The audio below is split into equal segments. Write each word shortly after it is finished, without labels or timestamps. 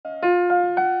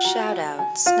Shout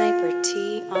out Sniper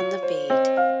T on the beat.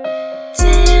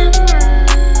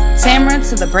 Tamra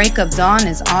to the break of dawn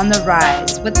is on the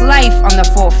rise, with life on the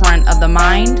forefront of the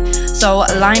mind. So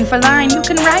line for line, you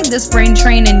can ride this brain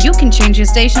train and you can change your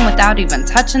station without even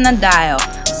touching the dial.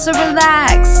 So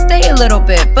relax, stay a little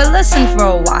bit, but listen for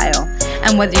a while.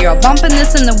 And whether you're bumping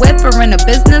this in the whip or in a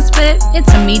business fit,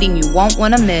 it's a meeting you won't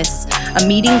want to miss. A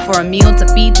meeting for a meal to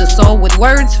feed the soul with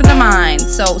words for the mind.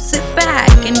 So sit back,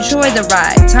 enjoy the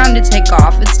ride. Time to take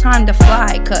off, it's time to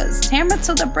fly. Cause Tamra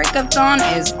till the break of dawn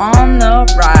is on the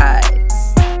rise.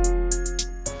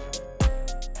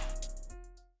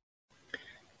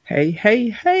 Hey, hey,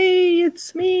 hey,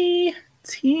 it's me,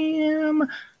 Tamra.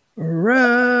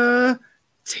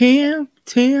 Tamra.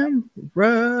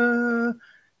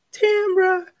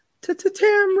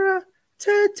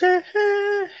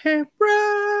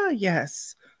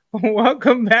 Yes.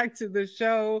 Welcome back to the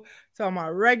show. To all my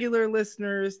regular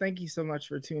listeners, thank you so much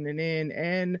for tuning in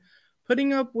and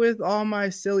putting up with all my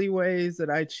silly ways that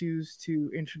I choose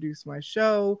to introduce my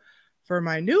show. For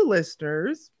my new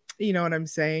listeners, you know what I'm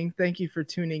saying? Thank you for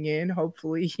tuning in.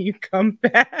 Hopefully you come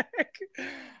back.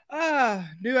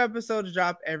 New episodes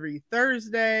drop every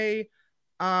Thursday.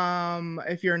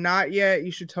 If you're not yet,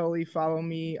 you should totally follow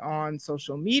me on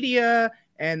social media,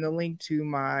 and the link to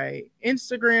my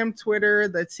Instagram, Twitter,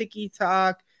 the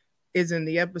TikTok is in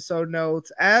the episode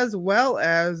notes, as well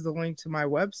as the link to my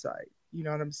website. You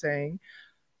know what I'm saying?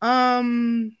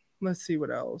 Let's see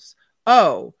what else.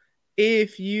 Oh,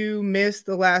 if you missed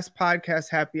the last podcast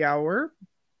happy hour,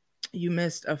 you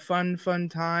missed a fun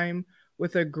time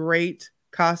with a great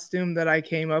costume that I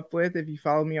came up with. If you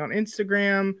follow me on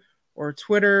Instagram or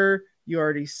Twitter, you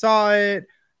already saw it.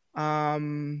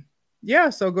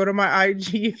 So go to my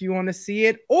IG if you want to see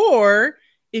it, or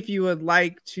if you would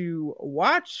like to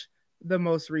watch the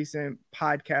most recent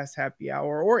podcast happy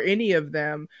hour or any of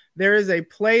them, there is a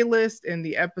playlist in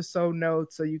the episode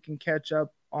notes so you can catch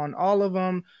up on all of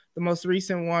them. The most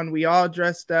recent one, we all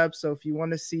dressed up. So if you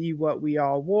want to see what we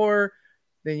all wore,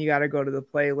 then you got to go to the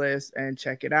playlist and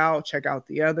check it out. Check out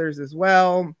the others as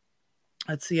well.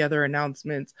 Let's see other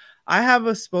announcements. I have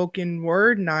a spoken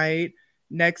word night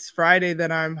next Friday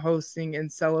that I'm hosting in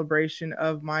celebration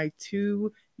of my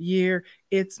 2-year.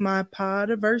 It's my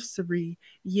podiversary.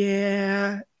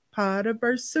 Yeah,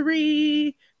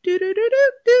 podiversary.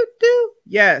 Do.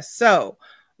 Yes, so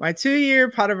my 2-year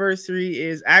podiversary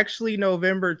is actually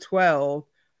November 12th.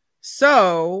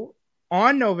 So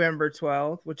on November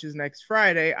 12th, which is next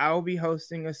Friday, I will be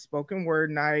hosting a spoken word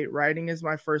night. Writing is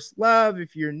my first love.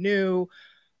 If you're new,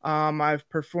 I've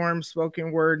performed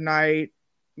spoken word night,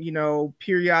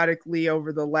 periodically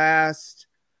over the last,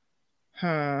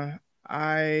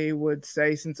 I would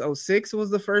say since 2006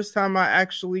 was the first time I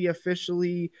actually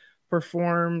officially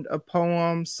performed a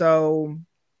poem. So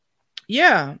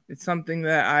yeah, it's something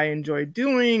that I enjoy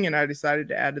doing, and I decided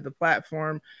to add to the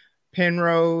platform.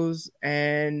 Penrose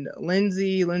and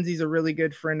Lindsay. Lindsay's a really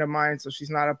good friend of mine, so she's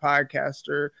not a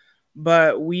podcaster,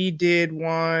 but we did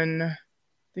one, I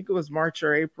think it was March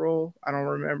or April, I don't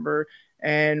remember,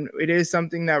 and it is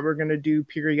something that we're going to do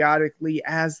periodically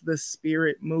as the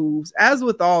spirit moves. As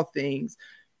with all things,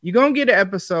 you're going to get an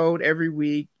episode every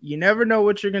week. You never know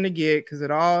what you're going to get because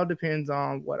it all depends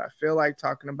on what I feel like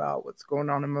talking about, what's going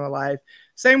on in my life.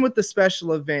 Same with the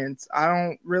special events. I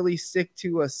don't really stick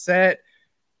to a set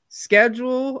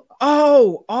schedule.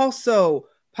 Oh, also,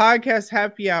 podcast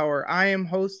happy hour I am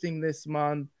hosting this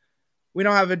month. We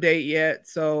don't have a date yet,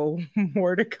 so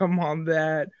more to come on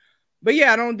that. But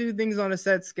yeah, I don't do things on a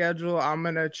set schedule. I'm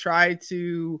going to try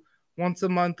to once a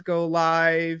month go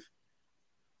live.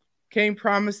 Can't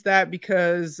promise that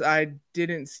because I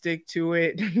didn't stick to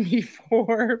it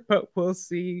before, but we'll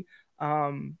see.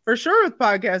 For sure with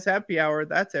podcast happy hour,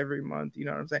 that's every month, you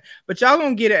know what I'm saying? But y'all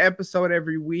gonna get an episode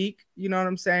every week, you know what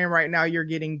I'm saying? Right now you're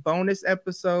getting bonus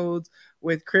episodes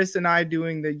with Chris and I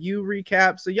doing the U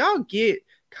recap. So y'all get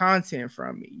content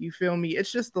from me. You feel me?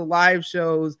 It's just the live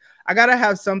shows. I gotta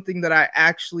have something that I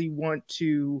actually want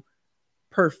to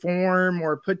perform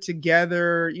or put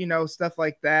together, stuff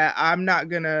like that. I'm not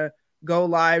gonna go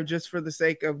live just for the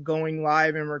sake of going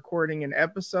live and recording an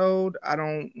episode. I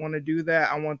don't want to do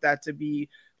that. I want that to be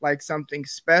like something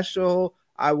special.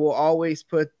 I will always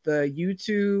put the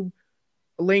YouTube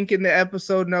link in the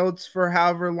episode notes for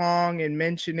however long and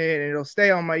mention it, and it'll stay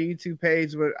on my YouTube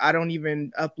page, but I don't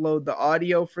even upload the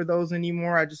audio for those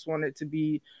anymore. I just want it to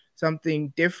be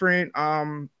something different.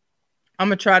 I'm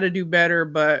gonna try to do better,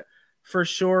 but for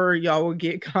sure y'all will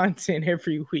get content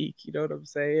every week. You know what I'm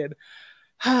saying?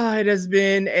 It has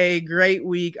been a great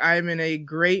week. I'm in a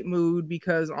great mood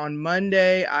because on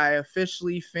Monday, I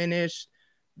officially finished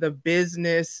the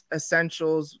business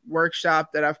essentials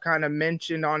workshop that I've kind of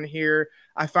mentioned on here.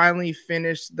 I finally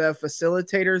finished the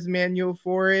facilitator's manual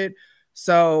for it.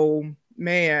 So,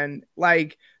 man,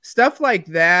 like stuff like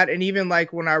that. And even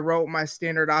like when I wrote my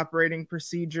standard operating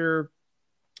procedure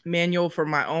manual for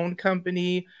my own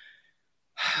company,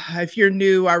 if you're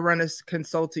new, I run a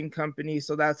consulting company.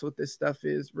 So that's what this stuff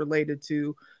is related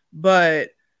to. But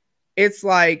it's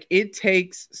like it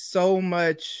takes so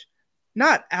much,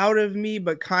 not out of me,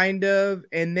 but kind of.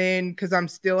 And then because I'm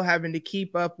still having to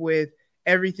keep up with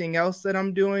everything else that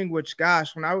I'm doing, which,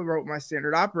 gosh, when I wrote my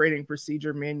standard operating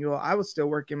procedure manual, I was still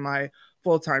working my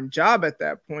full-time job at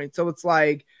that point. So it's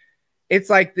like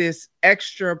this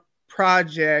extra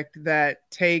project that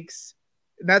takes,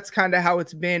 that's kind of how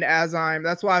it's been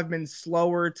that's why I've been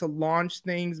slower to launch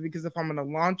things, because if I'm going to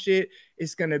launch it,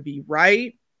 it's going to be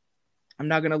right. I'm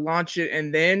not going to launch it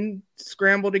and then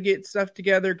scramble to get stuff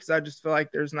together, because I just feel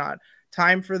like there's not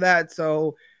time for that.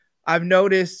 So I've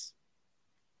noticed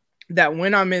that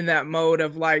when I'm in that mode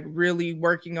of like really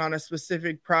working on a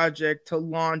specific project to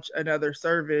launch another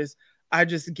service, I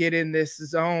just get in this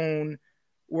zone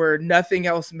where nothing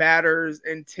else matters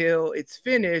until it's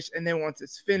finished. And then once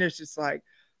it's finished, it's like,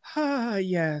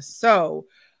 yes. So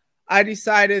I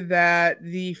decided that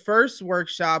the first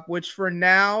workshop, which for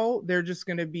now, they're just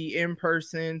going to be in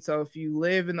person. So if you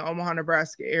live in the Omaha,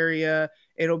 Nebraska area,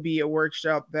 it'll be a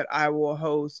workshop that I will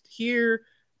host here.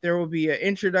 There will be an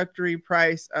introductory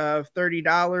price of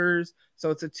 $30. So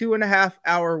it's a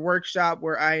 2.5-hour workshop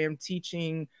where I am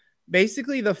teaching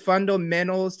basically the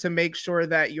fundamentals to make sure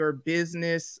that your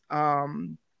business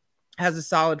has a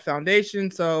solid foundation.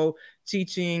 So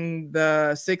teaching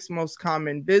the 6 most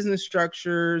common business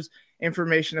structures,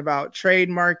 information about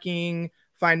trademarking,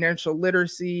 financial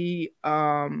literacy,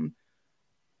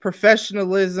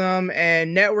 professionalism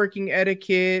and networking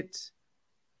etiquette,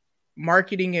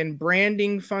 marketing and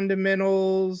branding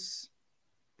fundamentals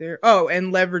there. Oh,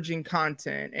 and leveraging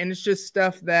content. And it's just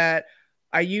stuff that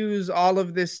I use all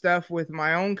of this stuff with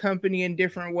my own company in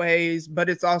different ways, but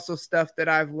it's also stuff that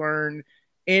I've learned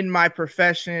in my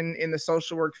profession in the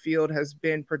social work field, has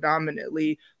been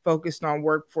predominantly focused on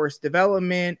workforce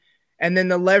development. And then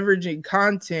the leveraging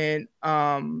content,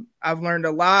 I've learned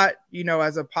a lot,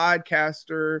 as a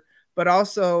podcaster, but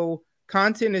also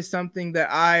content is something that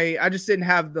I just didn't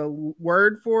have the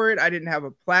word for it. I didn't have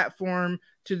a platform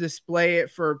to display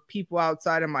it for people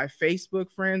outside of my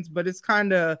Facebook friends, but it's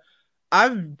kind of,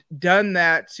 I've done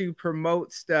that to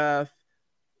promote stuff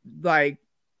like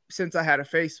since I had a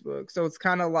Facebook. So it's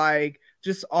kind of like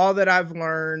just all that I've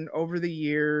learned over the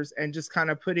years and just kind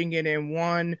of putting it in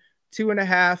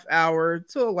 1.5 hour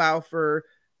to allow for,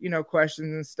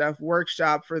 questions and stuff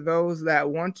workshop for those that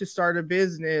want to start a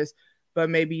business, but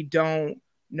maybe don't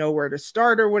know where to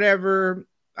start or whatever.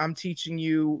 I'm teaching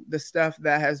you the stuff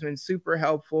that has been super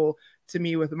helpful to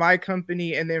me with my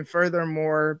company. And then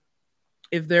furthermore,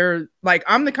 if they're like,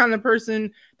 I'm the kind of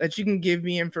person that you can give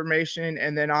me information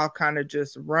and then I'll kind of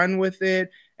just run with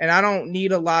it. And I don't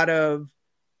need a lot of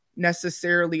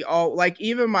necessarily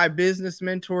even my business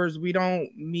mentors, we don't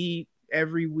meet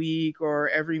every week or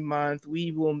every month.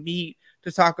 We will meet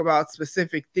to talk about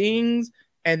specific things.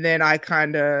 And then I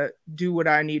kind of do what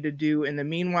I need to do in the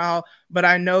meanwhile. But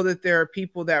I know that there are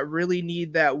people that really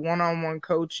need that one-on-one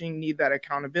coaching, need that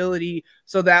accountability.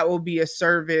 So that will be a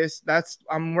service.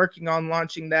 I'm working on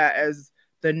launching that as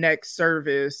the next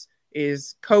service,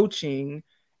 is coaching.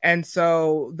 And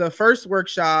so the first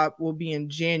workshop will be in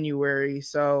January.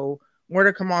 So more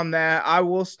to come on that. I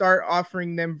will start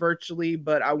offering them virtually,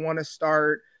 but I want to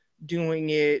start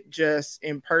doing it just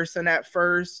in person at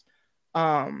first.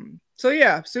 So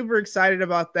yeah, super excited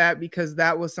about that, because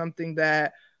that was something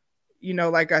that,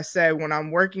 like I said, when I'm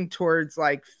working towards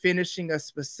like finishing a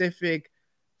specific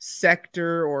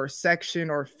sector or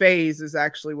section or phase is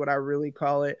actually what I really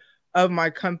call it of my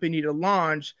company to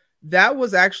launch, that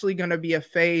was actually going to be a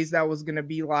phase that was going to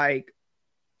be like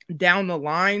down the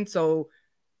line. So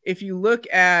if you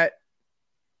look at,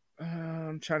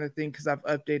 I'm trying to think because I've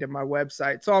updated my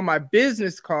website. So on my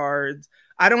business cards,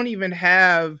 I don't even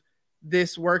have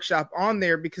this workshop on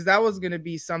there because that was going to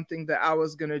be something that I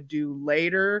was going to do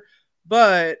later.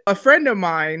 But a friend of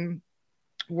mine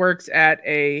works at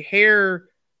a hair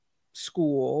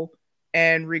school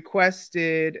and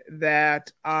requested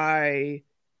that I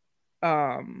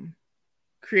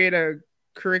create a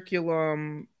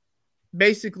curriculum,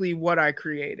 basically what I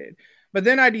created. But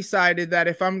then I decided that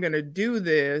if I'm going to do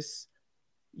this,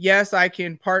 yes, I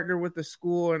can partner with the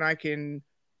school and I can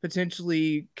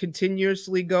potentially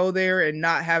continuously go there and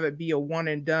not have it be a one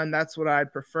and done. That's what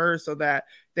I'd prefer, so that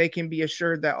they can be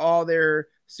assured that all their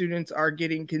students are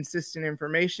getting consistent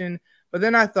information. But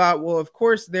then I thought, well, of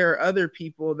course, there are other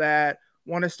people that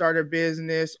want to start a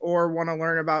business or want to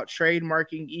learn about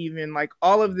trademarking. Even like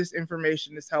all of this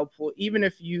information is helpful, even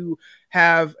if you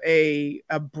have a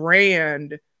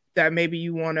brand that maybe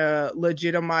you want to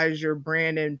legitimize your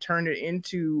brand and turn it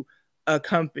into a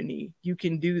company, you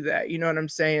can do that. You know what I'm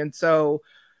saying? So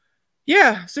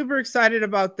yeah, super excited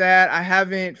about that. I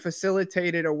haven't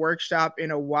facilitated a workshop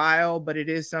in a while, but it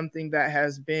is something that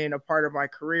has been a part of my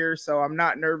career. So I'm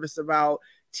not nervous about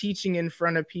teaching in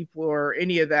front of people or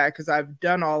any of that because I've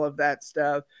done all of that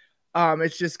stuff.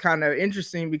 It's just kind of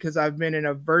interesting because I've been in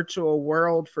a virtual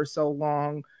world for so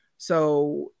long.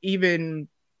 So even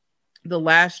the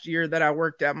last year that I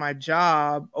worked at my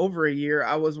job, over a year,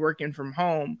 I was working from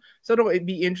home. So it'd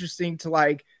be interesting to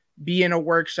like be in a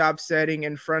workshop setting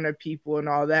in front of people and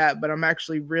all that. But I'm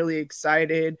actually really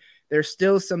excited. There's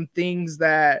still some things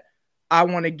that I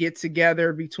want to get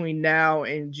together between now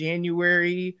and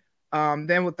January.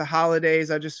 Then with the holidays,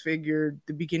 I just figured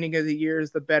the beginning of the year is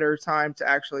the better time to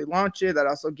actually launch it. That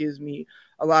also gives me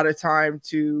a lot of time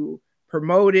to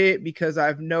promote it because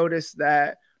I've noticed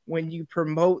that when you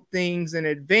promote things in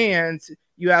advance,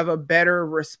 you have a better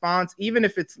response, even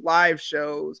if it's live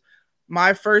shows.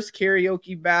 My first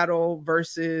karaoke battle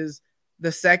versus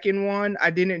the second one, I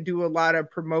didn't do a lot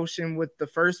of promotion with the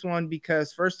first one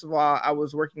because, first of all, I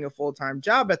was working a full-time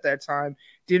job at that time,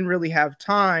 didn't really have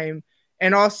time.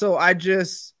 And also, I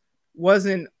just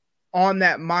wasn't on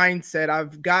that mindset.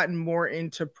 I've gotten more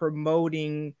into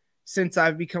promoting since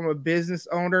I've become a business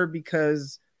owner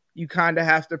because you kind of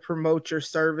have to promote your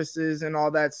services and all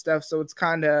that stuff. So it's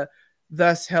kind of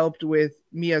thus helped with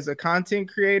me as a content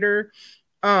creator.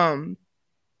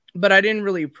 But I didn't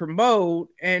really promote.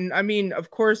 And I mean, of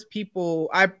course,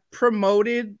 I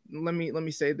promoted, let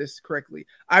me say this correctly.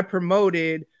 I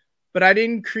promoted, but I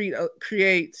didn't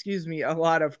create, a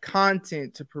lot of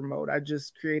content to promote. I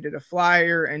just created a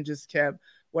flyer and just kept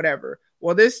whatever.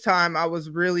 Well, this time I was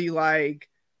really like,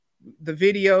 the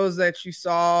videos that you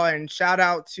saw, and shout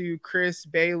out to Chris,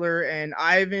 Baylor, and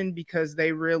Ivan because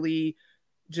they really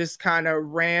just kind of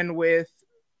ran with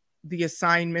the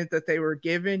assignment that they were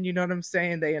given. You know what I'm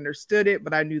saying? They understood it,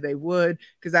 but I knew they would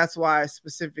because that's why I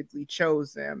specifically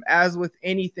chose them. As with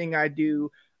anything I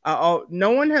do, no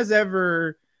one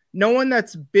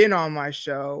that's been on my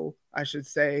show, I should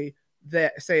say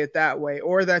it that way,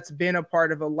 or that's been a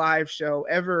part of a live show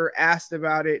ever asked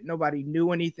about it. Nobody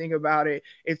knew anything about it.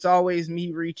 It's always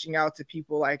me reaching out to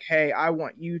people like, hey, I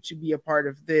want you to be a part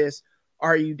of this.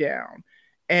 Are you down?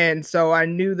 And so I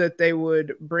knew that they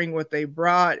would bring what they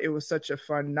brought. It was such a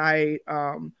fun night.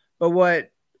 But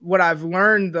what I've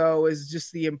learned though is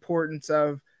just the importance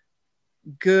of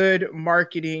good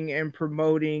marketing and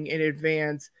promoting in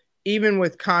advance, even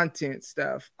with content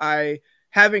stuff. I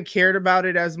haven't cared about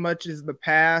it as much as the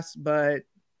past, but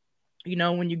you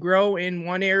know, when you grow in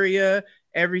one area,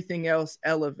 everything else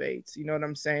elevates. You know what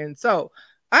I'm saying? So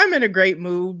I'm in a great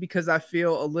mood because I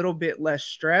feel a little bit less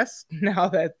stressed now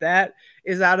that that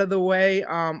is out of the way.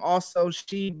 Also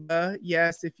Sheba,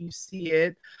 yes, if you see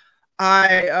it,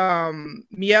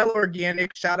 Miele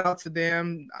Organic, shout out to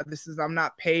them. I'm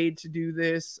not paid to do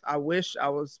this. I wish I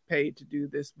was paid to do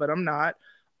this, but I'm not.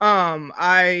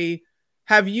 I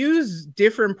have used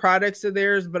different products of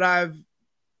theirs, but I've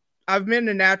been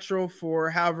a natural for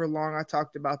however long. I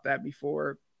talked about that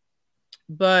before,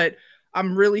 but I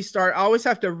always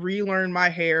have to relearn my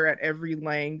hair at every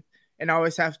length, and I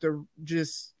always have to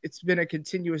it's been a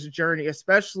continuous journey,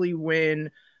 especially when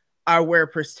I wear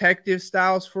protective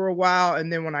styles for a while.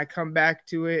 And then when I come back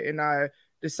to it, and I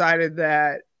decided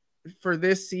that for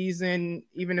this season,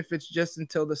 even if it's just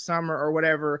until the summer or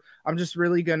whatever, I'm just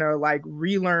really gonna like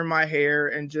relearn my hair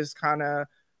and just kind of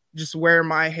just wear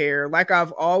my hair. Like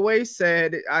I've always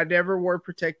said, I never wore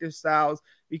protective styles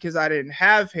because I didn't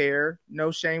have hair. No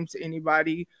shame to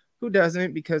anybody who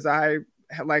doesn't, because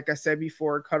like I said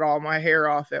before, cut all my hair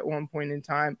off at one point in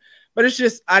time. But it's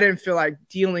just, I didn't feel like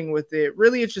dealing with it.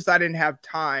 Really, it's just I didn't have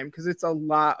time because it's a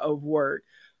lot of work.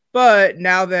 But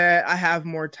now that I have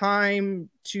more time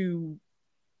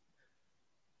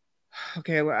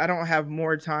I don't have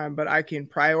more time, but I can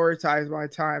prioritize my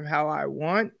time how I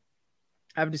want.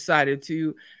 I've decided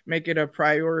to make it a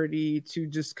priority to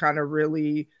just kind of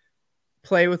really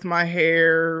play with my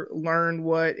hair, learn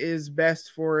what is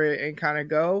best for it, and kind of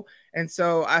go. And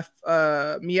so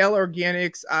Miele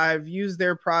Organics, I've used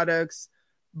their products,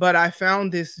 but I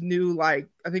found this new, like,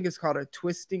 I think it's called a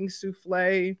twisting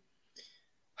souffle.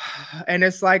 And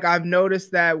it's like, I've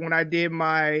noticed that when I did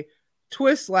my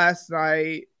twist last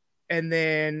night, and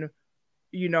then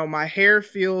you know, my hair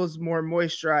feels more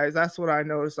moisturized. That's what I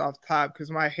noticed off top,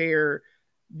 because my hair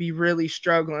be really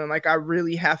struggling. Like I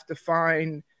really have to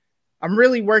find, I'm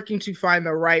really working to find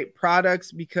the right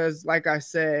products, because like I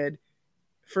said,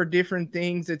 for different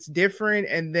things it's different.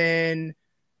 And then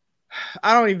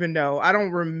I don't even know. I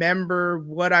don't remember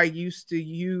what I used to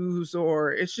use,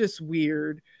 or it's just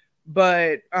weird.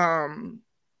 But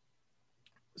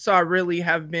so I really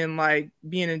have been like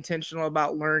being intentional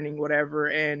about learning whatever.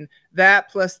 And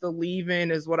that plus the leave-in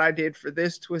is what I did for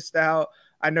this twist out.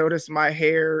 I noticed my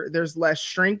hair, there's less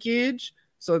shrinkage.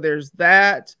 So there's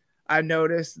that. I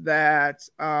noticed that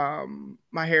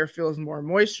my hair feels more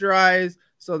moisturized.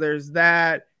 So there's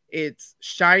that. It's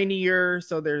shinier.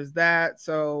 So there's that.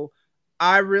 So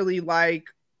I really like,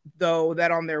 though, that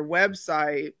on their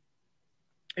website,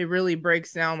 it really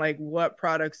breaks down like what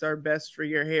products are best for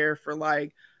your hair for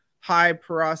like high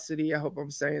porosity. I hope I'm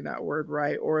saying that word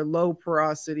right, or low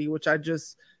porosity, which I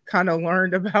just kind of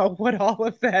learned about what all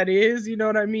of that is. You know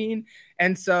what I mean?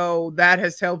 And so that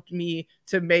has helped me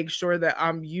to make sure that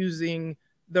I'm using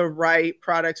the right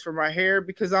products for my hair,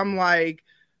 because I'm like,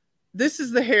 this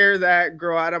is the hair that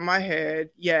grow out of my head.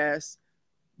 Yes,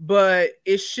 but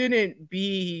it shouldn't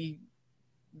be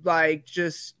like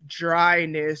just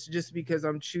dryness just because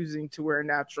I'm choosing to wear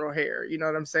natural hair. You know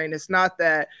what I'm saying? It's not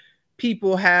that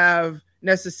people have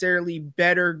necessarily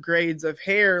better grades of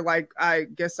hair. Like I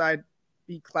guess I'd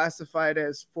be classified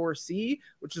as 4C,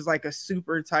 which is like a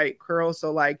super tight curl.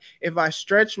 So like if I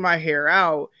stretch my hair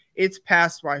out, it's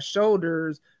past my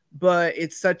shoulders, but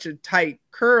it's such a tight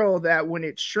curl that when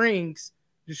it shrinks,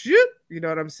 you know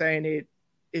what I'm saying? It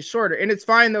is shorter. And it's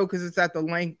fine though, because it's at the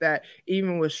length that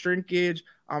even with shrinkage,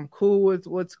 I'm cool with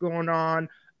what's going on.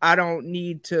 I don't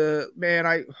need to, man.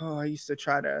 I used to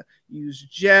try to use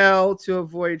gel to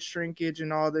avoid shrinkage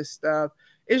and all this stuff.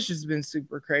 It's just been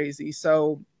super crazy.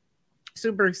 So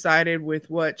super excited with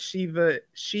what Sheba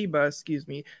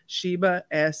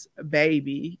S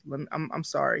Baby. I'm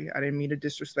sorry, I didn't mean to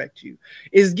disrespect you.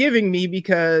 Is giving me,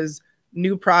 because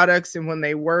new products, and when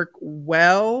they work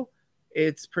well,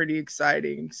 it's pretty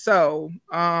exciting. So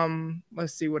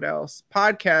let's see what else.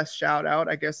 Podcast shout out.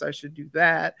 I guess I should do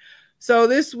that. So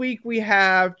this week we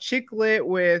have Chick Lit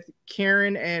with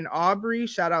Karen and Aubrey.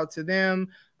 Shout out to them.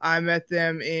 I met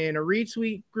them in a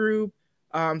retweet group.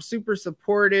 Super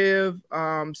supportive,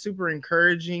 super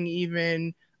encouraging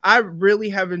even. I really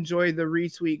have enjoyed the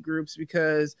retweet groups,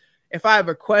 because if I have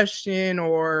a question,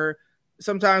 or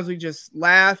sometimes we just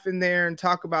laugh in there and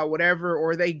talk about whatever,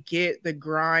 or they get the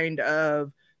grind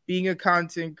of being a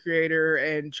content creator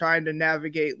and trying to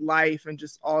navigate life and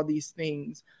just all these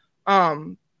things.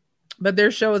 But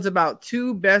their show is about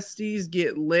two besties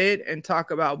get lit and talk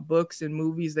about books and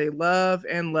movies they love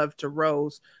and love to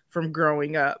roast from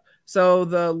growing up. So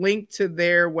the link to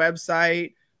their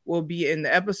website will be in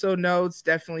the episode notes.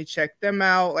 Definitely check them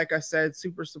out. Like I said,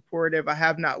 super supportive. I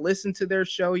have not listened to their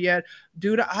show yet.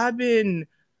 Dude, I've been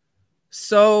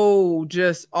so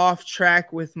just off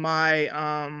track with my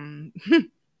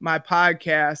my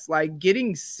podcast, like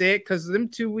getting sick, because them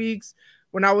 2 weeks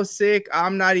when I was sick,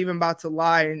 I'm not even about to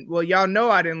lie. And well, y'all know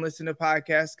I didn't listen to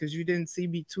podcasts because you didn't see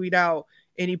me tweet out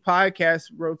any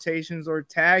podcast rotations or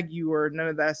tag you or none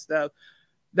of that stuff.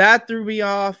 That threw me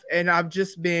off. And I've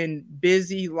just been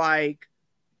busy, like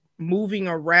moving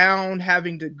around,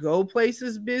 having to go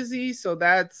places busy. So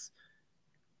that's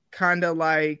kind of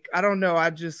like, I don't know.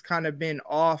 I've just kind of been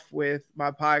off with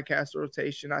my podcast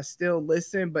rotation. I still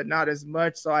listen, but not as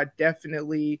much. So I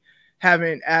definitely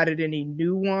haven't added any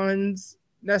new ones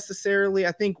necessarily.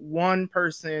 I think one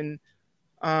person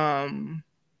I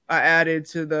added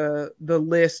to the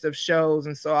list of shows,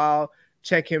 and so I'll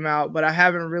check him out, but I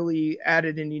haven't really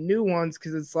added any new ones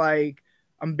because it's like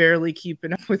I'm barely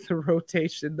keeping up with the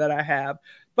rotation that I have.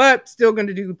 But still going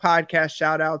to do podcast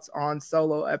shout outs on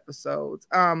solo episodes.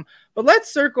 But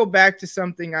let's circle back to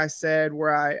something I said,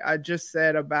 where I just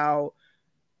said about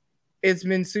it's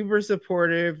been super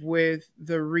supportive with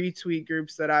the retweet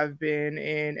groups that I've been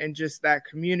in, and just that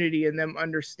community and them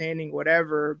understanding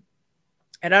whatever.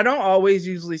 And I don't always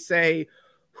usually say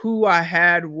who I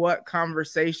had what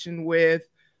conversation with,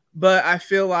 but I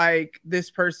feel like this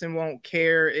person won't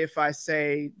care if I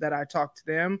say that I talked to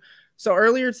them. So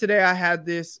earlier today, I had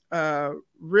this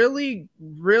really,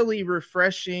 really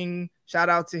refreshing shout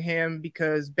out to him,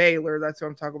 because Baylor, that's what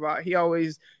I'm talking about. He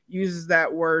always uses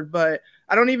that word, but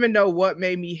I don't even know what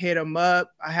made me hit him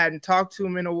up. I hadn't talked to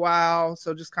him in a while,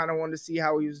 so just kind of wanted to see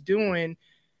how he was doing.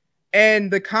 And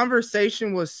the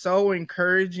conversation was so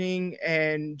encouraging,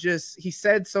 and just he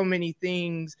said so many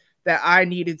things that I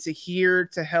needed to hear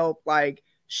to help like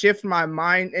shift my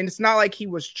mind. And it's not like he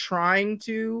was trying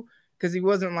to, because he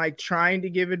wasn't like trying to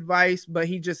give advice, but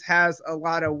he just has a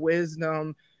lot of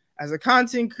wisdom as a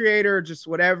content creator, just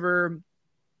whatever.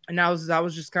 And I was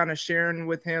just kind of sharing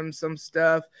with him some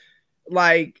stuff.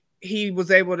 Like, he was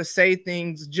able to say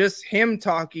things, just him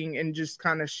talking, and just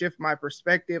kind of shift my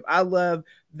perspective. I love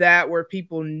that, where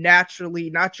people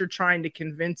naturally, not you're trying to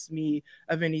convince me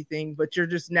of anything, but you're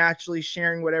just naturally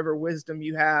sharing whatever wisdom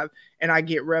you have, and I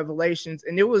get revelations.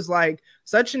 And it was like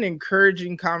such an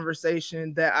encouraging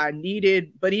conversation that I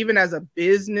needed, but even as a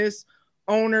business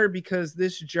owner, because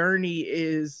this journey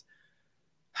is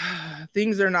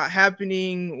things are not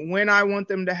happening when I want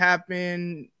them to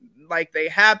happen, like they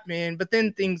happen, but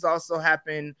then things also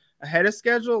happen ahead of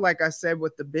schedule. Like I said,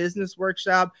 with the business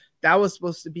workshop, that was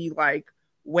supposed to be like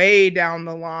way down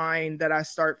the line that I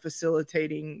start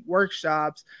facilitating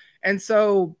workshops. And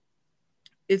so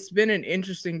it's been an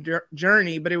interesting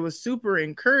journey, but it was super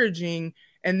encouraging.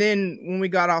 And then when we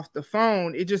got off the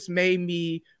phone, it just made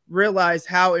me realize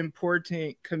how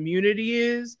important community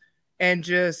is. And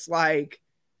just like,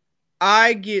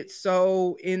 I get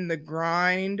so in the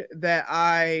grind that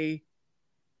I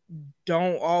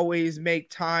don't always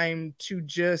make time to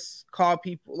just call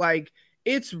people. Like,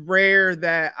 it's rare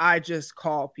that I just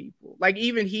call people. Like,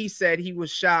 even he said he was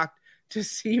shocked to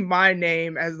see my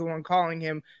name as the one calling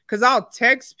him, because I'll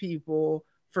text people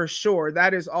for sure.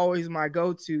 That is always my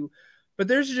go-to. But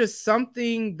there's just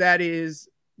something that is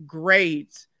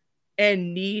great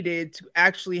and needed to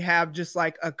actually have just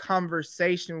like a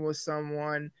conversation with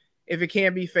someone. If it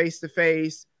can't be face to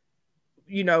face,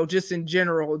 just in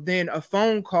general, then a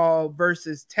phone call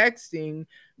versus texting,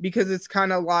 because it's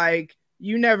kind of like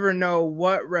you never know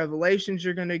what revelations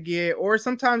you're going to get. Or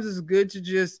sometimes it's good to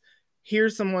just hear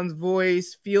someone's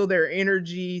voice, feel their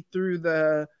energy through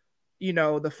the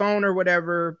phone or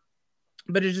whatever.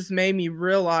 But it just made me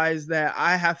realize that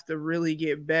I have to really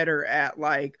get better at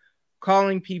like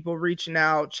calling people, reaching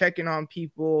out, checking on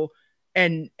people.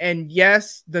 And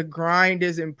yes, the grind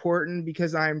is important,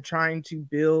 because I'm trying to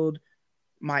build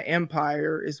my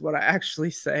empire, is what I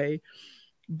actually say.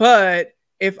 But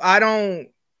if I don't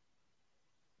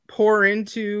pour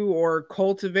into or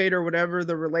cultivate or whatever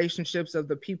the relationships of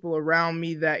the people around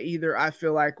me that either I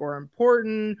feel like are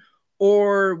important,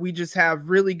 or we just have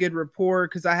really good rapport,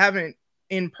 because I haven't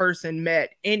in person met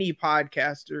any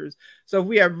podcasters. So if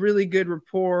we have really good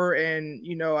rapport and,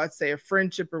 I'd say a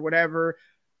friendship or whatever,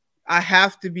 I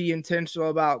have to be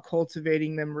intentional about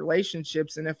cultivating them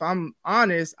relationships. And if I'm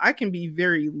honest, I can be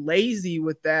very lazy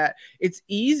with that. It's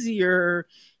easier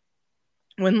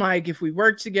when, like, if we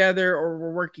work together or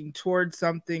we're working towards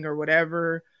something or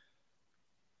whatever.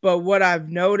 But what I've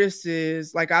noticed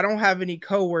is, like, I don't have any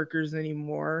coworkers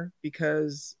anymore,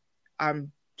 because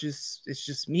it's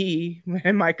just me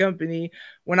and my company.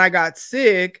 When I got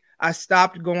sick, I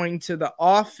stopped going to the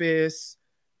office.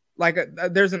 Like,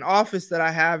 there's an office that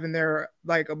I have, and there are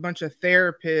like a bunch of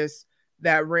therapists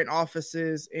that rent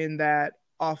offices in that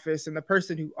office. And the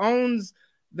person who owns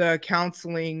the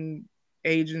counseling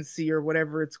agency or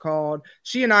whatever it's called,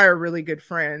 she and I are really good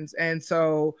friends. And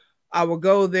so I will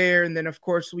go there, and then of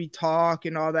course we talk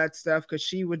and all that stuff, because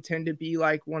she would tend to be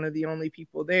like one of the only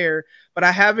people there. But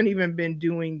I haven't even been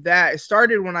doing that. It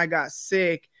started when I got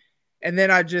sick. And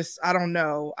then I don't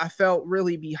know, I felt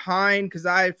really behind, because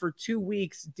I, for 2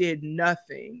 weeks, did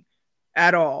nothing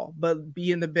at all but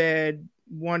be in the bed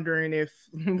wondering if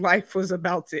life was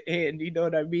about to end. You know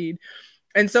what I mean?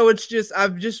 And so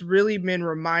I've just really been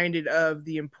reminded of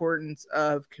the importance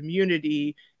of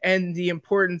community and the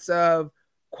importance of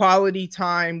quality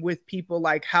time with people,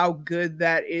 like how good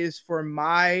that is for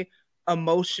my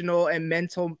emotional and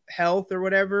mental health or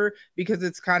whatever. Because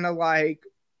it's kind of like,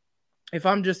 if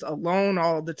I'm just alone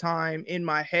all the time in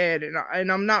my head,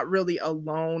 and I'm not really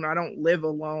alone, I don't live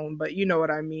alone, but you know what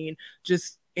I mean,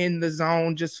 just in the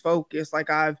zone, just focused. Like,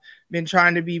 I've been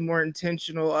trying to be more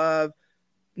intentional of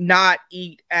not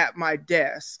eat at my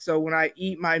desk. So when I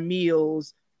eat my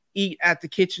meals, eat at the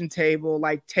kitchen table,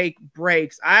 like take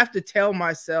breaks. I have to tell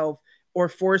myself or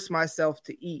force myself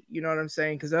to eat, you know what I'm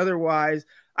saying? Because otherwise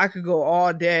I could go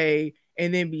all day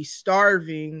and then be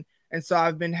starving. And so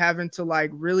I've been having to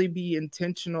like really be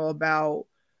intentional about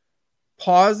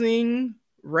pausing,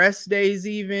 rest days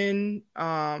even.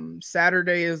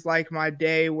 Saturday is like my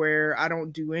day where I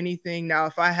don't do anything. Now,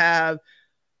 if I have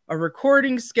a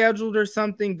recording scheduled or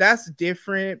something, that's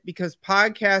different, because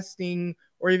podcasting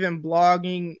or even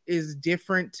blogging is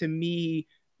different to me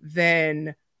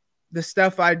than the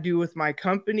stuff I do with my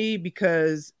company,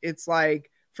 because it's like,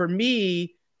 for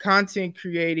me, content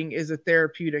creating is a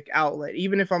therapeutic outlet,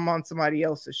 even if I'm on somebody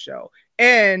else's show.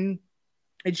 And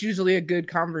it's usually a good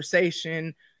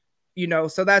conversation,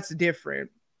 so that's different.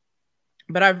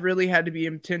 but I've really had to be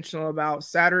intentional about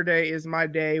Saturday is my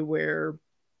day where,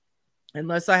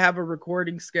 unless I have a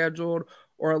recording scheduled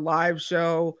or a live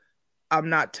show, I'm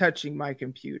not touching my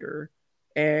computer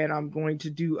and I'm going to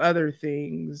do other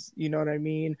things. You know what I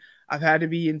mean? I've had to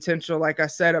be intentional, like I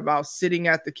said, about sitting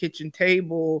at the kitchen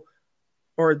table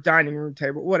or dining room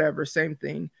table, whatever, same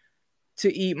thing,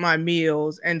 to eat my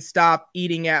meals and stop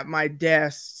eating at my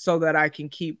desk so that I can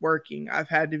keep working. I've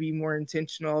had to be more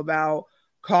intentional about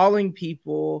calling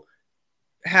people,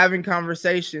 having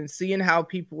conversations, seeing how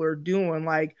people are doing,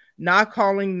 like not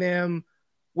calling them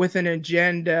with an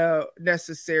agenda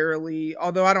necessarily,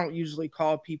 although I don't usually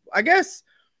call people. I guess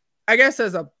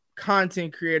as a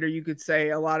content creator, you could say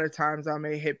a lot of times I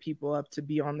may hit people up to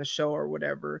be on the show or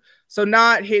whatever. So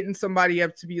not hitting somebody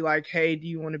up to be like, hey, do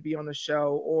you want to be on the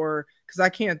show? Or because I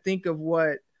can't think of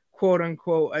what quote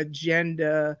unquote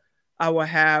agenda I will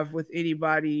have with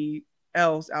anybody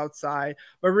else outside,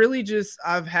 but really just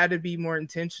I've had to be more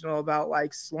intentional about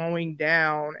like slowing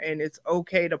down, and it's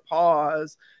okay to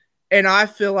pause. And I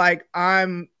feel like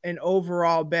I'm an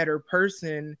overall better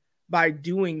person by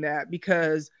doing that,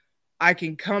 because I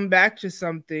can come back to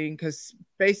something, because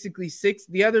basically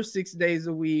the other 6 days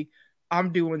a week,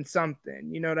 I'm doing something,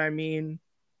 you know what I mean?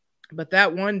 But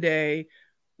that one day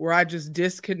where I just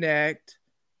disconnect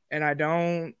and I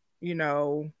don't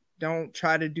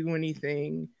try to do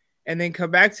anything and then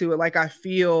come back to it, like I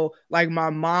feel like my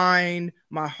mind,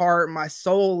 my heart, my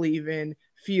soul even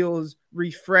feels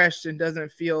refreshed and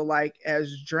doesn't feel like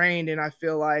as drained. And I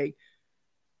feel like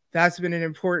that's been an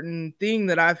important thing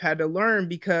that I've had to learn,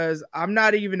 because I'm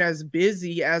not even as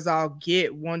busy as I'll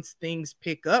get once things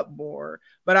pick up more.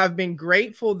 But I've been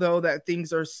grateful though that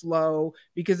things are slow,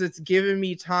 because it's given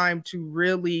me time to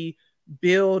really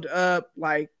build up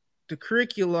like the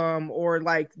curriculum or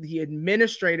like the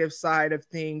administrative side of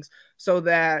things, so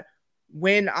that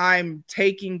when I'm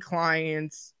taking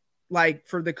clients like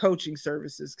for the coaching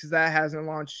services, because that hasn't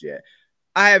launched yet,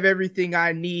 I have everything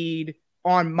I need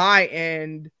on my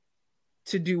end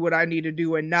to do what I need to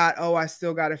do, and not, oh, I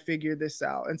still got to figure this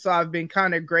out. And so I've been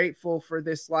kind of grateful for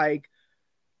this, like,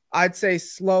 I'd say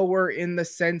slower in the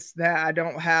sense that I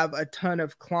don't have a ton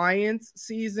of clients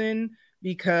season,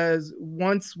 because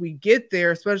once we get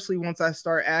there, especially once I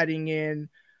start adding in,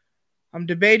 I'm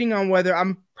debating on whether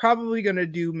I'm probably going to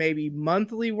do maybe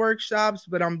monthly workshops,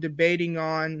 but I'm debating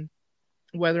on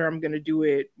whether I'm going to do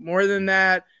it more than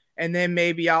that. And then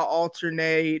maybe I'll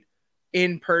alternate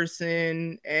in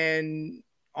person and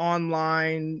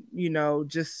online,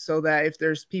 just so that if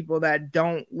there's people that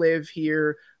don't live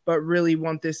here but really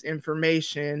want this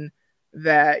information,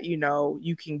 that,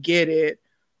 you can get it.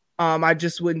 I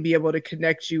just wouldn't be able to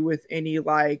connect you with any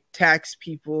like tax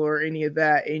people or any of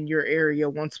that in your area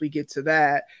once we get to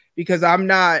that, because I'm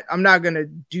not going to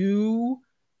do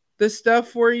the stuff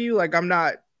for you. Like, I'm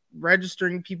not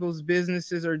registering people's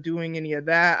businesses or doing any of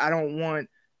that. I don't want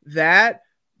that,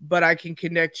 but I can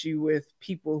connect you with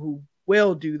people who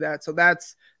will do that. So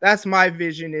that's my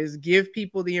vision, is give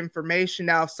people the information.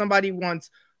 Now, if somebody wants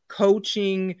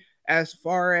coaching as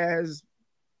far as,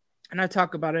 and I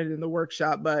talk about it in the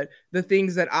workshop, but the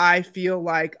things that I feel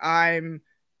like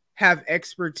have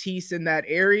expertise in that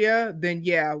area, then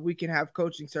yeah, we can have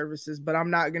coaching services. But I'm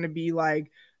not going to be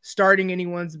like starting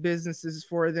anyone's businesses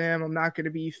for them. I'm not going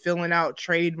to be filling out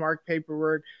trademark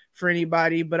paperwork for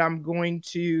anybody, but I'm going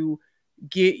to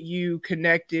get you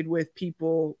connected with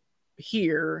people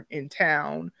here in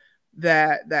town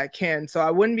that can. So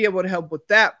I wouldn't be able to help with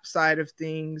that side of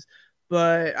things,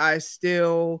 but I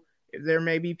still, there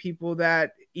may be people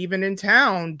that even in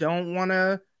town don't want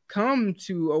to come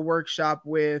to a workshop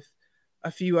with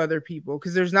a few other people,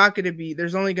 because there's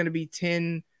only going to be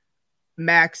 10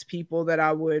 max people that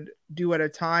I would do at a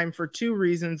time, for two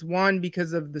reasons. One,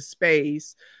 because of the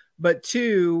space, but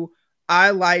two,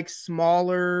 I like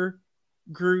smaller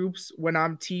groups when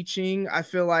I'm teaching. I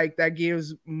feel like that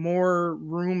gives more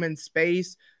room and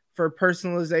space for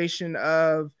personalization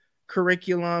of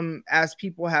curriculum as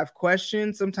people have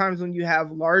questions. Sometimes when you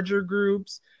have larger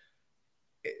groups,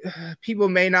 people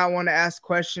may not want to ask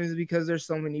questions because there's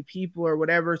so many people or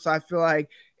whatever. So I feel like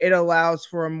it allows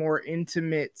for a more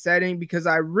intimate setting, because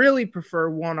I really prefer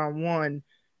one-on-one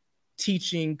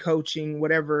teaching, coaching,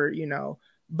 whatever,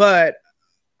 but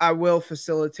I will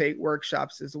facilitate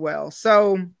workshops as well.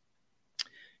 So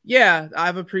yeah,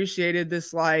 I've appreciated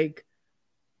this, like,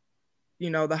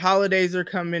 the holidays are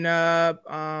coming up.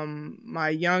 My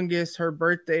youngest, her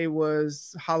birthday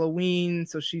was Halloween,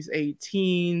 so she's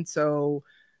 18. So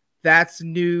that's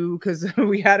new, because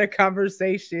we had a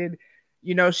conversation.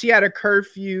 She had a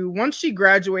curfew. Once she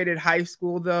graduated high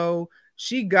school, though,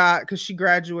 because she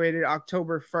graduated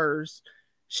October 1st,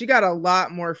 she got a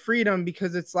lot more freedom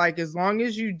because it's like, as long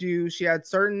as you do, she had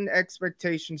certain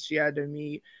expectations she had to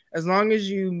meet. As long as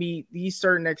you meet these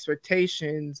certain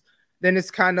expectations, then it's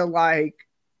kind of like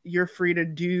you're free to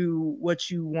do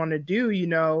what you want to do, you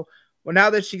know. Well, now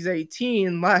that she's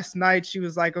 18, last night she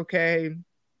was like, okay,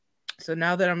 so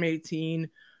now that I'm 18,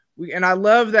 and I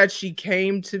love that she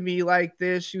came to me like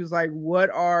this. She was like, what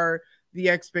are the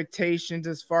expectations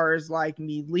as far as like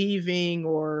me leaving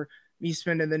or me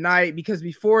spending the night? Because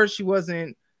before, she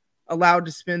wasn't allowed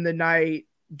to spend the night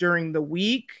during the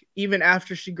week, even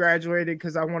after she graduated,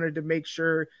 because I wanted to make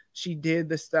sure she did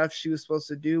the stuff she was supposed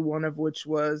to do, one of which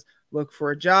was look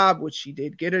for a job, which she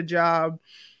did get a job.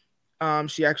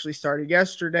 She actually started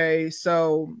yesterday.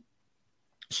 So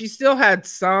she still had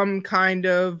some kind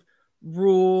of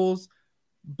rules,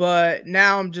 but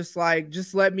now I'm just like,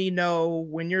 just let me know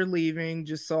when you're leaving,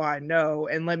 just so I know,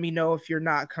 and let me know if you're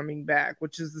not coming back,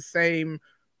 which is the same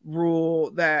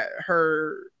rule that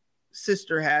her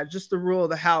sister had, just the rule of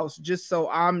the house, just so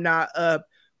I'm not up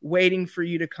waiting for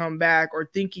you to come back or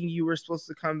thinking you were supposed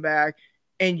to come back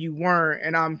and you weren't,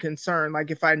 and I'm concerned. Like,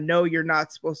 if I know you're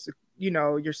not supposed to, you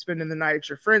know, you're spending the night at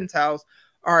your friend's house,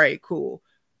 all right, cool.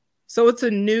 So it's a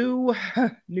new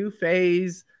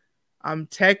phase. I'm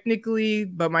technically,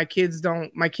 but my kids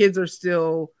are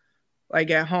still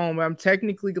like at home. I'm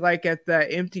technically like at the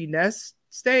empty nest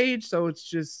stage. So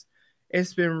it's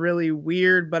been really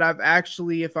weird. But I've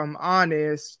actually, if I'm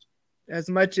honest, as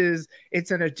much as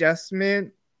it's an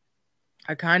adjustment,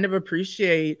 I kind of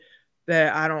appreciate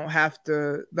that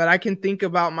that I can think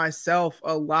about myself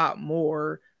a lot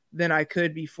more than I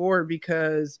could before,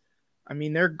 because I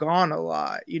mean, they're gone a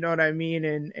lot. You know what I mean?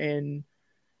 And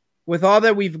with all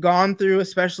that we've gone through,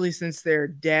 especially since their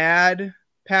dad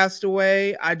passed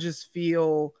away, I just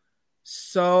feel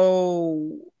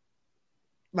so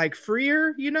like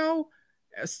freer, you know?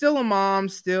 Still a mom,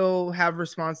 still have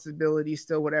responsibility,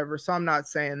 still whatever. So I'm not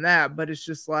saying that, but it's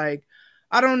just like,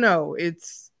 I don't know.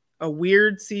 It's a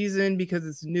weird season because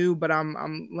it's new, but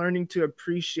I'm learning to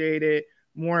appreciate it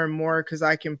more and more because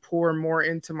I can pour more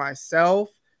into myself.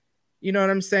 You know what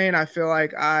I'm saying? I feel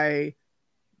like I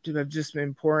have just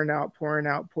been pouring out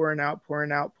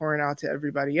to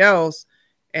everybody else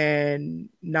and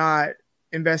not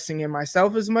investing in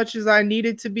myself as much as I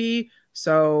needed to be.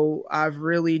 So I've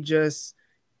really just,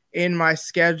 in my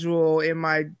schedule, in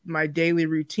my daily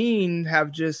routine,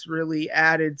 have just really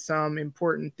added some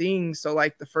important things. So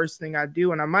like the first thing I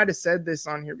do, and I might have said this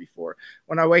on here before,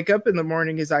 when I wake up in the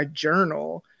morning, is I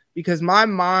journal, because my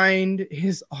mind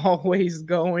is always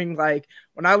going. Like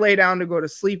when I lay down to go to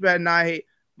sleep at night,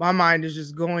 my mind is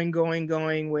just going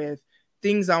with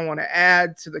things I want to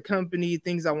add to the company,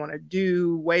 things I want to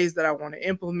do, ways that I want to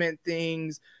implement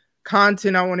things,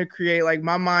 content I want to create. Like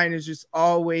my mind is just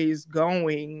always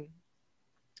going.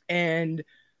 And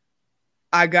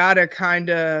I got to kind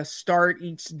of start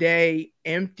each day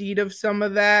emptied of some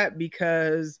of that,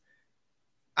 because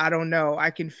I don't know,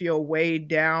 I can feel weighed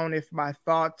down if my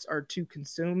thoughts are too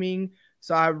consuming.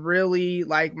 So I really,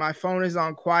 like, my phone is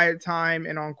on quiet time,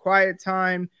 and on quiet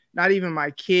time, not even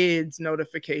my kids'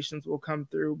 notifications will come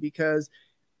through, because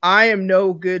I am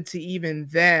no good to even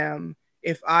them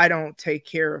if I don't take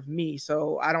care of me.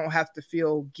 So I don't have to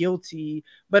feel guilty.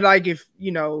 But like, if,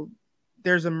 you know,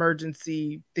 there's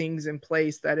emergency things in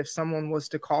place that if someone was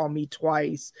to call me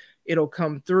twice, it'll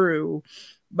come through.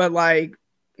 But like,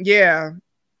 yeah,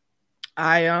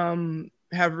 I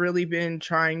have really been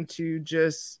trying to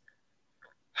just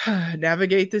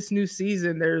navigate this new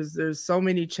season. There's so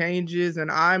many changes, and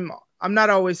I'm not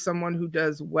always someone who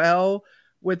does well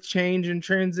with change and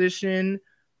transition,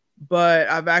 but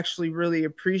I've actually really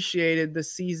appreciated the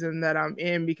season that I'm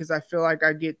in, because I feel like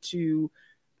I get to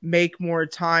make more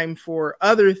time for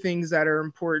other things that are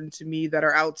important to me that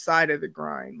are outside of the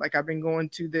grind. Like I've been going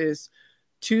to this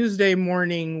Tuesday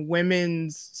morning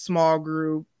women's small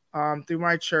group through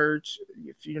my church.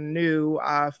 If you're new,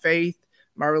 faith,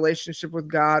 my relationship with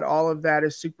God, all of that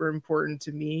is super important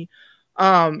to me.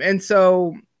 And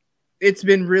so it's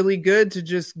been really good to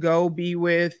just go be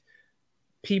with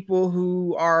people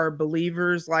who are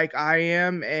believers like I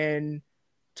am and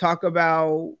talk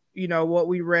about, you know, what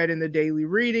we read in the daily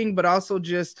reading, but also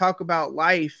just talk about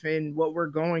life and what we're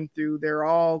going through. They're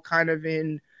all kind of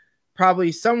in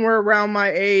probably somewhere around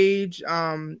my age.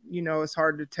 You know, it's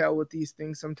hard to tell with these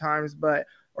things sometimes, but,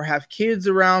 or have kids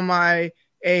around my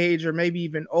age or maybe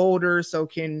even older, so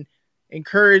can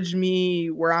encourage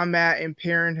me where I'm at in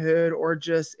parenthood or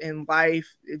just in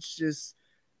life. It's just,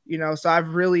 you know, so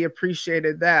I've really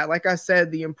appreciated that. Like I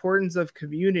said, the importance of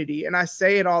community. And I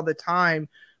say it all the time.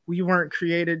 We weren't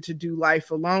created to do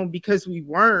life alone, because we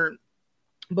weren't.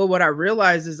 But what I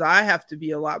realize is I have to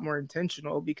be a lot more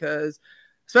intentional, because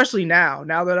especially now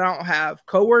that I don't have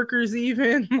coworkers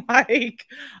even, like,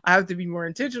 I have to be more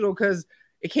intentional, because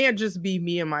it can't just be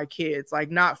me and my kids, like,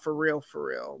 not for real, for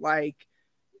real. Like,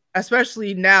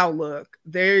 especially now, look,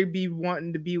 they be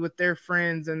wanting to be with their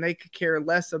friends and they could care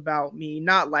less about me,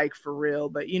 not like for real,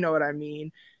 but you know what I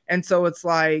mean. And so it's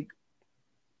like,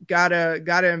 gotta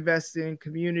invest in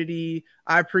community.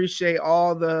 I appreciate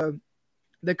all the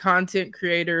content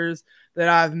creators that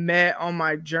I've met on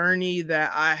my journey,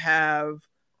 that I have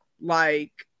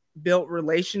like built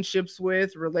relationships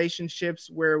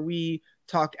where we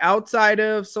talk outside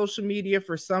of social media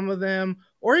for some of them,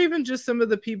 or even just some of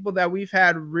the people that we've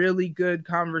had really good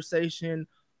conversation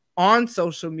on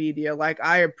social media. Like,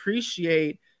 I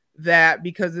appreciate that,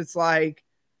 because it's like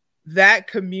that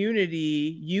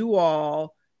community, you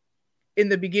all, in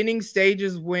the beginning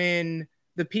stages, when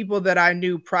the people that I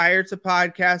knew prior to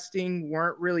podcasting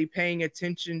weren't really paying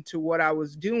attention to what I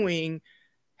was doing,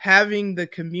 having the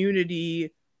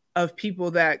community of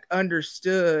people that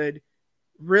understood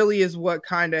really is what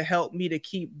kind of helped me to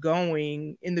keep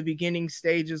going in the beginning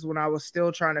stages when I was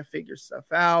still trying to figure stuff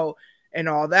out and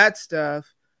all that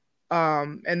stuff.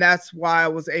 And that's why I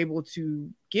was able to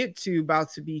get to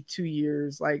about to be 2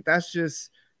 years. Like, that's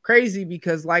just crazy,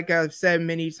 because like I've said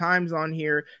many times on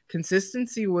here,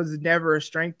 consistency was never a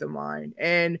strength of mine.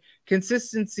 And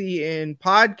consistency in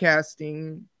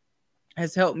podcasting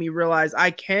has helped me realize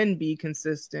I can be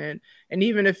consistent. And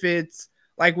even if it's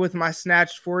like with my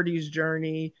Snatched 40s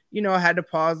journey, you know, I had to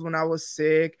pause when I was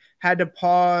sick, had to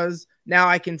pause. Now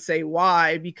I can say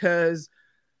why, because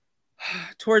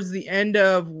towards the end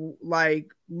of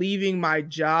like leaving my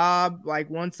job, like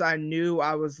once I knew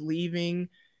I was leaving,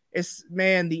 it's,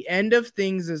 man, the end of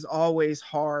things is always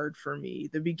hard for me.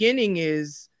 The beginning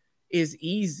is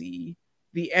easy.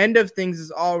 The end of things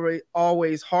is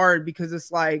always hard, because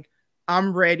it's like,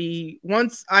 I'm ready.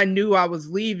 Once I knew I was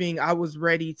leaving, I was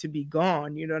ready to be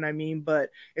gone. You know what I mean? But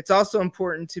it's also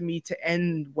important to me to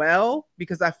end well,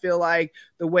 because I feel like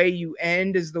the way you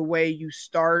end is the way you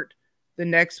start the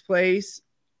next place.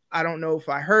 I don't know if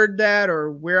I heard that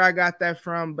or where I got that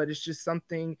from, but it's just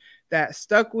something that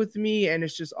stuck with me. And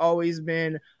it's just always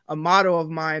been a motto of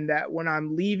mine, that when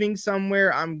I'm leaving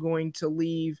somewhere, I'm going to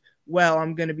leave well.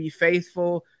 I'm going to be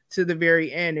faithful to the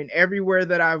very end. And everywhere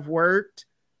that I've worked,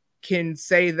 can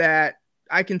say that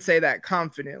I can say that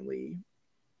confidently.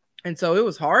 And so it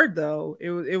was hard though.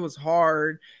 It was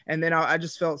hard. And then I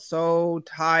just felt so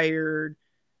tired,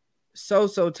 so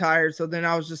tired. So then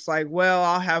I was just like, well,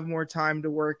 I'll have more time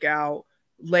to work out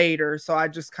later. So I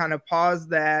just kind of paused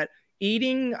that.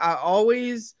 Eating, I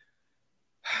always,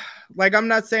 like, I'm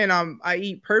not saying I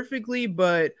eat perfectly,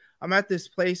 but I'm at this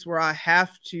place where I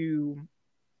have to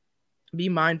be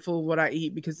mindful of what I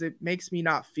eat, because it makes me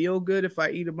not feel good if I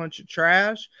eat a bunch of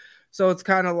trash. So it's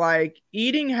kind of like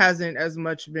eating hasn't as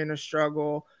much been a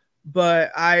struggle,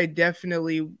 but I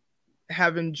definitely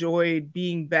have enjoyed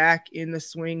being back in the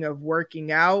swing of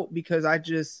working out, because I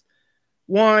just,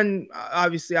 one,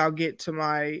 obviously I'll get to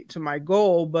my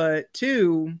goal, but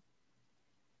two,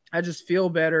 I just feel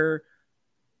better.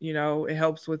 You know, it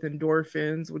helps with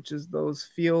endorphins, which is those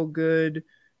feel good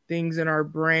things in our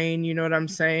brain. You know what I'm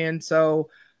saying? So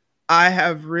I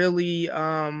have really,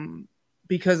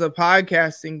 because of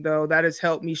podcasting, though, that has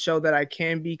helped me show that I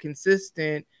can be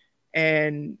consistent.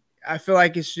 And I feel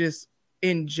like it's just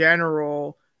in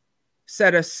general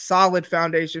set a solid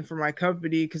foundation for my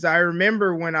company. Because I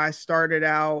remember when I started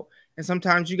out, and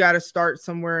sometimes you got to start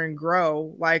somewhere and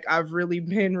grow. Like, I've really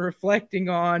been reflecting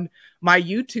on my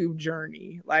YouTube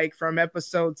journey, like from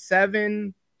episode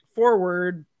 7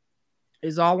 forward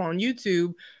is all on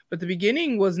YouTube. But the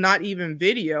beginning was not even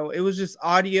video. It was just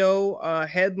audio.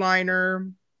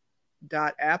 Headliner.app,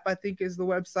 I think, is the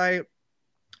website.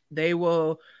 They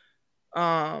will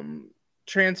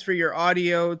transfer your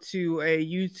audio to a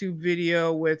YouTube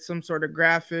video with some sort of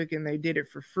graphic, and they did it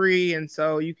for free. And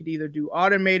so you could either do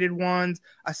automated ones.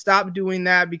 I stopped doing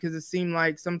that because it seemed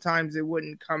like sometimes it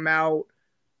wouldn't come out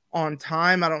on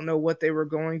time. I don't know what they were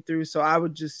going through. So I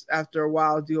would just, after a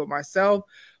while, do it myself.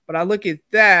 But I look at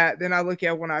that, then I look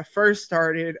at when I first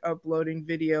started uploading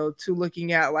video to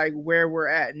looking at like where we're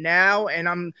at now.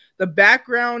 And the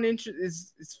background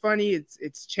is funny.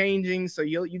 It's changing. So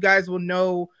you guys will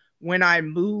know when I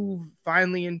move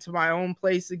finally into my own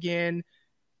place again.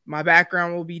 My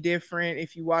background will be different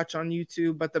if you watch on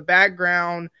YouTube. But the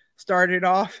background started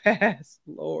off as,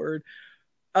 Lord,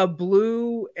 a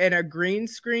blue and a green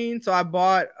screen. So I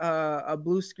bought a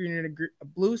blue screen and a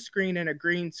blue screen and a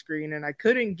green screen, and I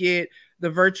couldn't get the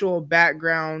virtual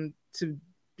background to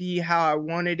be how I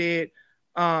wanted it.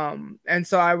 And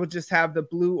so I would just have the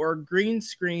blue or green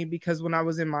screen, because when I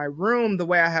was in my room, the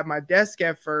way I have my desk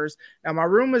at first, now my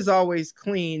room is always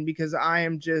clean because I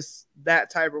am just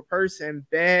that type of person.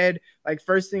 Bed, like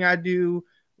first thing I do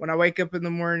when I wake up in the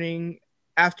morning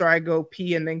after I go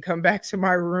pee and then come back to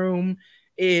my room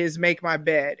is make my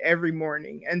bed every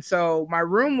morning. And so my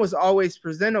room was always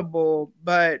presentable,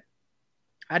 but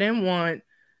I didn't want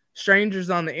strangers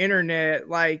on the internet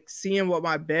like seeing what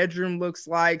my bedroom looks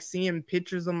like, seeing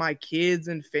pictures of my kids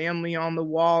and family on the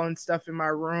wall and stuff in my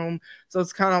room. So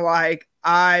it's kind of like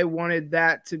I wanted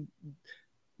that to,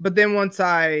 but then once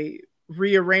I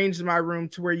rearranged my room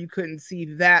to where you couldn't see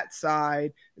that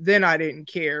side, then I didn't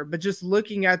care. But just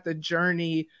looking at the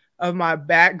journey of my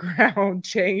background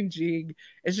changing,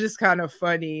 it's just kind of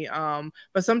funny.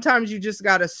 But sometimes you just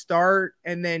got to start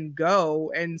and then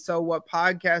go. And so what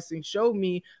podcasting showed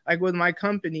me, like with my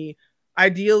company,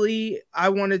 ideally I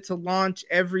wanted to launch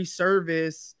every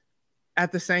service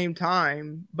at the same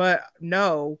time, but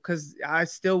no, because I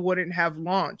still wouldn't have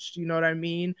launched, you know what I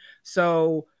mean?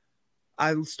 So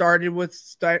I started with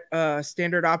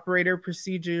standard operating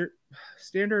procedure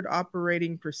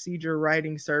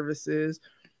writing services.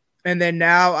 And then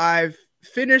now I've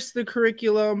finished the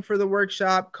curriculum for the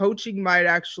workshop. Coaching might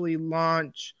actually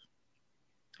launch.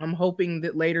 I'm hoping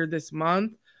that later this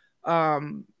month,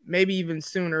 maybe even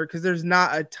sooner, because there's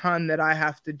not a ton that I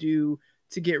have to do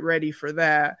to get ready for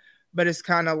that. But it's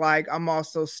kind of like I'm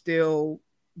also still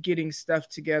getting stuff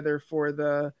together for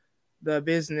the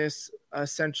business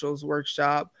essentials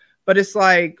workshop. But it's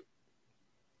like,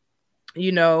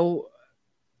 you know,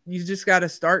 you just got to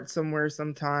start somewhere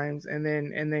sometimes and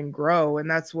then grow. And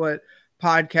that's what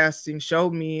podcasting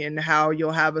showed me, and how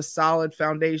you'll have a solid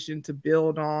foundation to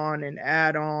build on and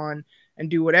add on and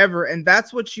do whatever. And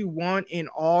that's what you want in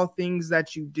all things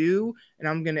that you do. And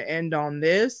I'm going to end on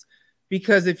this,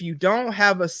 because if you don't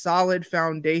have a solid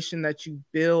foundation that you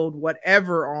build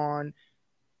whatever on,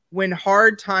 when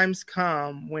hard times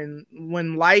come,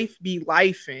 when life be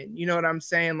lifing, you know what I'm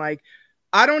saying? Like,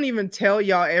 I don't even tell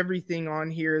y'all everything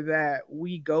on here that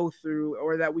we go through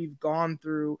or that we've gone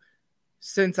through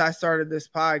since I started this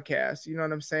podcast. You know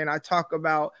what I'm saying? I talk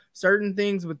about certain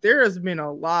things, but there has been a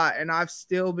lot, and I've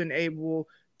still been able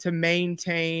to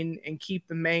maintain and keep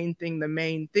the main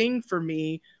thing for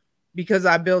me, because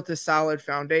I built a solid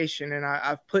foundation, and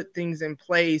I've put things in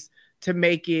place to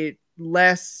make it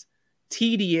less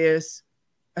tedious,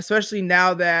 especially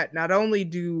now that not only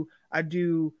do I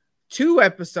do 2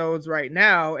 episodes right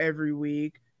now every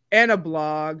week and a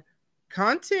blog,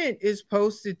 content is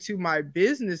posted to my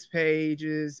business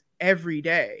pages every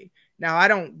day. Now, I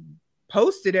don't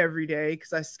post it every day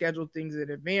because I schedule things in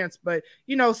advance, but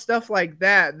you know, stuff like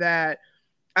that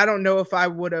I don't know if I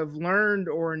would have learned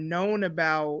or known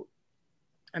about.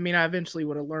 I mean, I eventually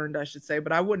would have learned, I should say,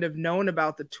 but I wouldn't have known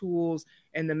about the tools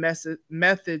and the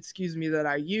methods, that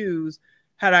I use,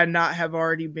 had I not have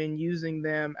already been using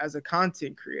them as a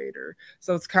content creator.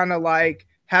 So it's kind of like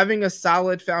having a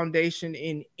solid foundation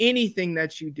in anything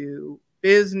that you do,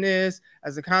 business,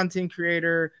 as a content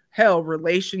creator, hell,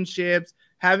 relationships,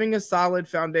 having a solid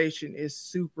foundation is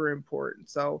super important.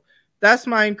 So that's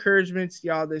my encouragement to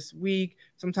y'all this week.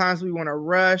 Sometimes we want to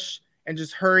rush and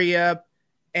just hurry up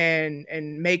and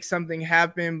make something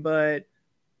happen, but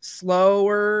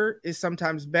slower is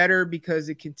sometimes better, because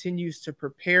it continues to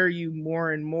prepare you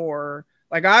more and more.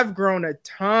 Like, I've grown a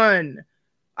ton.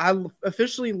 I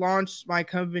officially launched my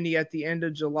company at the end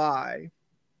of July.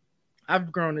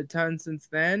 I've grown a ton since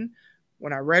then.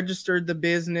 When I registered the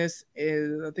business,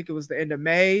 I think it was the end of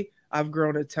May, I've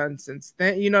grown a ton since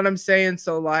then. You know what I'm saying?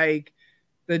 So like,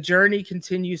 the journey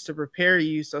continues to prepare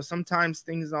you. So sometimes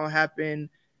things don't happen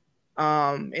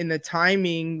in the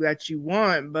timing that you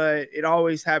want, but it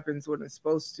always happens when it's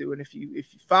supposed to. And if you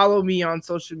follow me on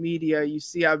social media, you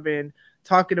see I've been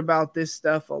talking about this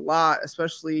stuff a lot,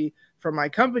 especially from my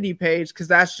company page, because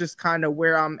that's just kind of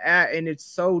where I'm at, and it's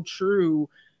so true.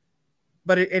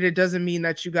 But it doesn't mean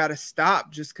that you got to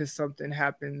stop just because something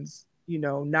happens, you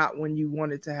know, not when you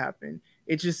want it to happen.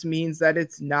 It just means that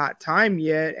it's not time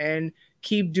yet, and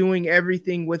keep doing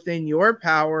everything within your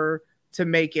power to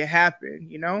make it happen,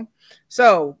 you know?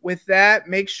 So with that,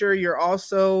 make sure you're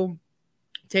also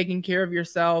taking care of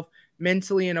yourself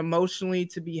mentally and emotionally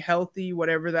to be healthy,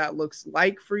 whatever that looks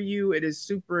like for you. It is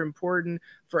super important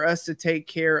for us to take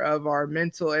care of our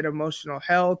mental and emotional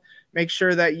health. Make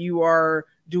sure that you are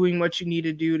doing what you need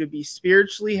to do to be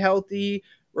spiritually healthy.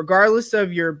 Regardless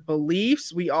of your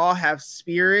beliefs, we all have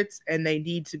spirits, and they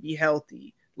need to be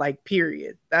healthy, like,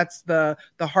 period. That's the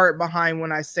heart behind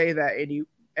when I say that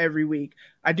every week.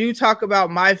 I do talk about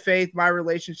my faith, my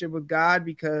relationship with God,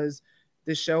 because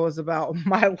this show is about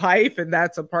my life, and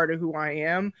that's a part of who I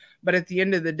am. But at the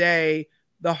end of the day,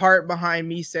 the heart behind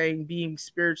me saying being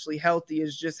spiritually healthy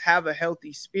is just have a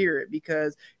healthy spirit,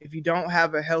 because if you don't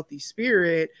have a healthy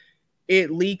spirit,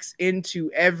 it leaks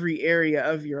into every area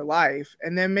of your life.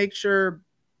 And then make sure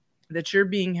that you're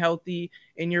being healthy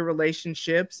in your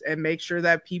relationships, and make sure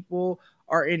that people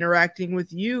are interacting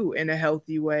with you in a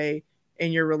healthy way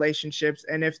in your relationships.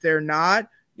 And if they're not,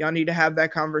 y'all need to have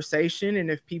that conversation. And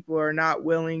if people are not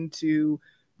willing to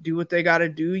do what they got to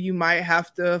do, you might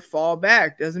have to fall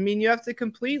back. Doesn't mean you have to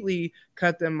completely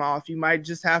cut them off. You might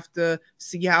just have to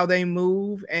see how they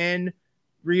move and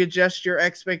readjust your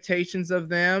expectations of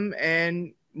them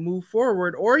and move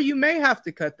forward. Or you may have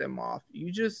to cut them off.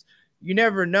 You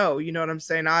never know. You know what I'm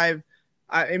saying?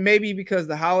 It may be because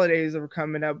the holidays are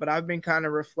coming up, but I've been kind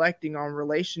of reflecting on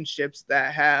relationships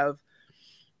that have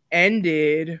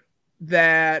ended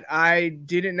that I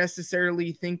didn't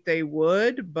necessarily think they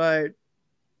would, but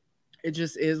it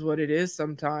just is what it is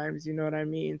sometimes. You know what I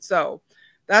mean? So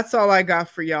that's all I got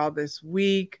for y'all this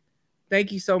week.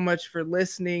 Thank you so much for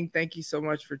listening. Thank you so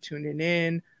much for tuning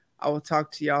in. I will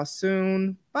talk to y'all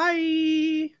soon.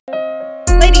 Bye.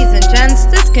 Ladies and gents,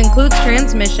 this concludes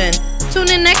transmission. Tune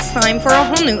in next time for a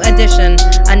whole new edition.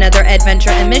 Another adventure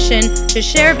and mission to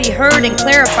share, be heard, and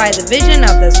clarify the vision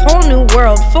of this whole new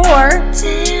world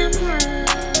for...